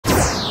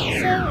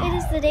So it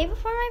is the day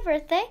before my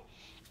birthday,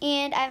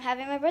 and I'm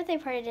having my birthday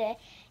party today.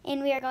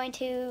 And we are going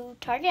to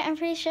Target, I'm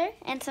pretty sure,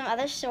 and some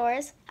other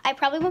stores. I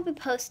probably won't be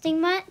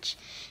posting much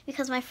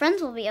because my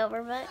friends will be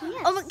over, but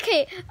yes. Oh,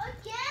 okay.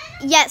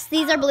 Yes,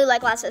 these are blue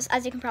light glasses,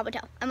 as you can probably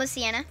tell. I'm with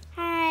Sienna.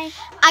 Hi.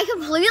 I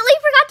completely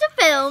forgot to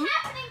film. What's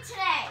happening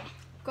today?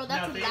 Girl,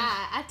 that's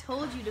that. I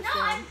told you to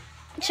film.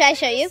 Should I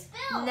show you?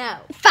 No.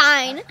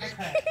 Fine.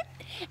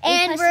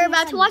 And we're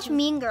about to watch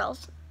Mean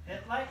Girls.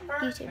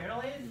 YouTube.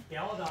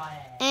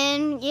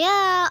 And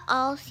yeah,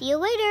 I'll see you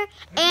later.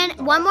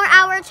 And one more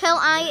hour till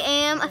I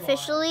am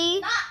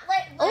officially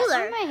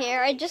older. My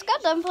hair. I just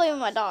got done playing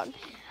with my dog.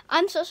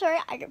 I'm so sorry.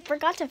 I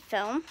forgot to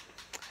film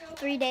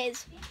 3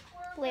 days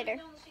later.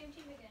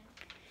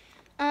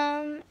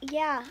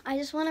 Yeah, I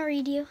just want to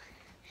read you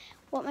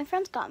what my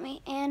friends got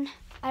me, and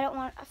I don't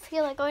want to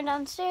feel like going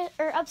downstairs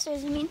or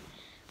upstairs. I mean,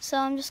 so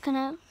I'm just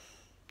gonna,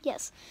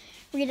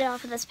 read it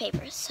off of this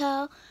paper.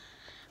 So,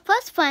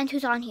 first friend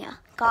who's on here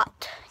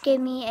gave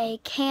me a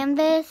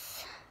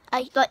canvas,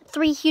 like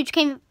 3 huge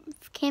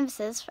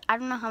canvases. I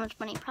don't know how much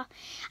money.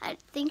 I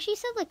think she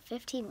said like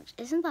 15, which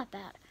isn't that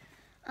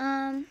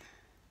bad.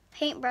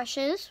 Paint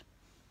brushes,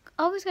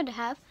 always good to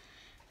have.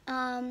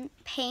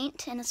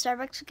 Paint and a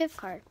Starbucks gift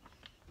card.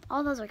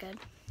 All those are good.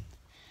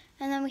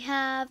 And then we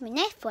have my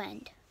next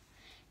friend.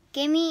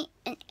 Gave me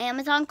an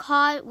Amazon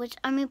card, which,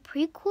 I mean,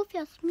 pretty cool if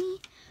you ask me.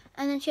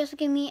 And then she also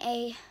gave me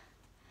a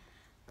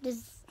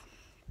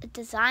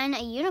design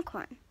a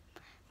unicorn.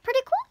 Pretty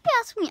cool if you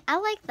ask me. I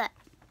like that.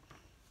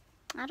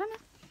 I don't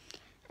know.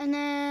 And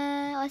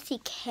then, let's see,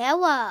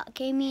 Kara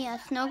gave me a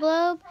snow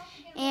globe.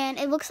 And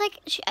it looks like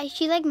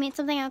she like made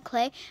something out of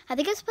clay. I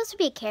think it's supposed to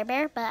be a Care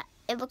Bear, but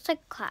it looks like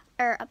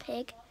a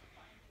pig.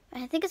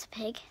 I think it's a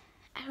pig.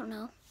 I don't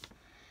know.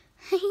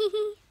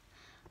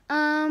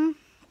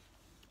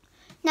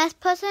 Next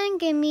person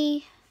gave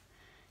me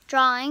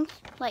drawings,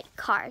 like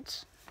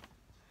cards.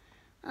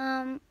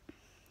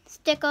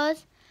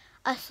 Stickers,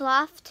 a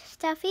soft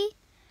stuffy,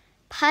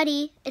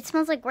 putty. It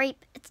smells like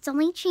grape. It's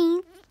only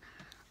cheap.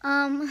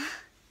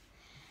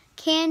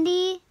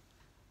 Candy,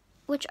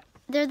 which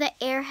they're the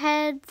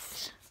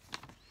Airheads,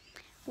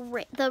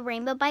 the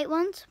Rainbow Bite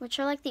ones, which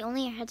are like the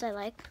only Airheads I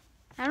like.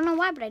 I don't know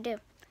why, but I do.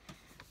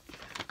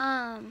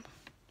 And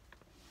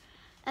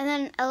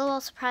then a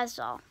little surprise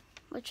doll,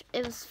 which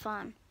it was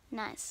fun.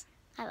 Nice.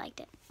 I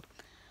liked it.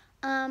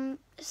 An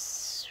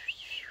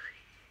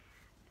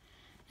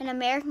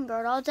American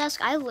Girl doll desk.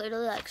 I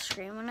literally like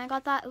screamed when I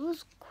got that. It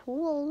was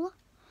cool.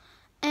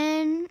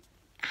 And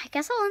I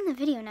guess I'll end the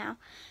video now.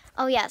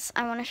 Oh yes,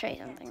 I want to show you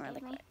something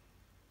really quick.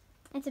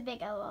 It's a big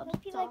LOL.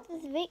 Hope you like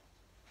this video.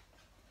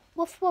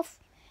 Woof woof.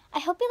 I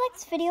hope you liked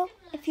this video.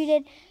 If you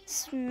did,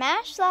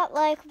 smash that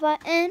like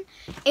button.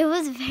 It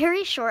was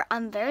very short.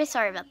 I'm very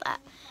sorry about that.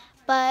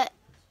 But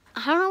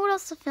I don't know what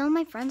else to film.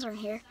 My friends are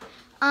here.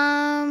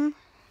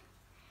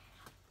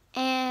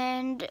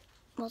 And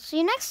we'll see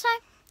you next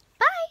time.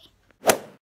 Bye.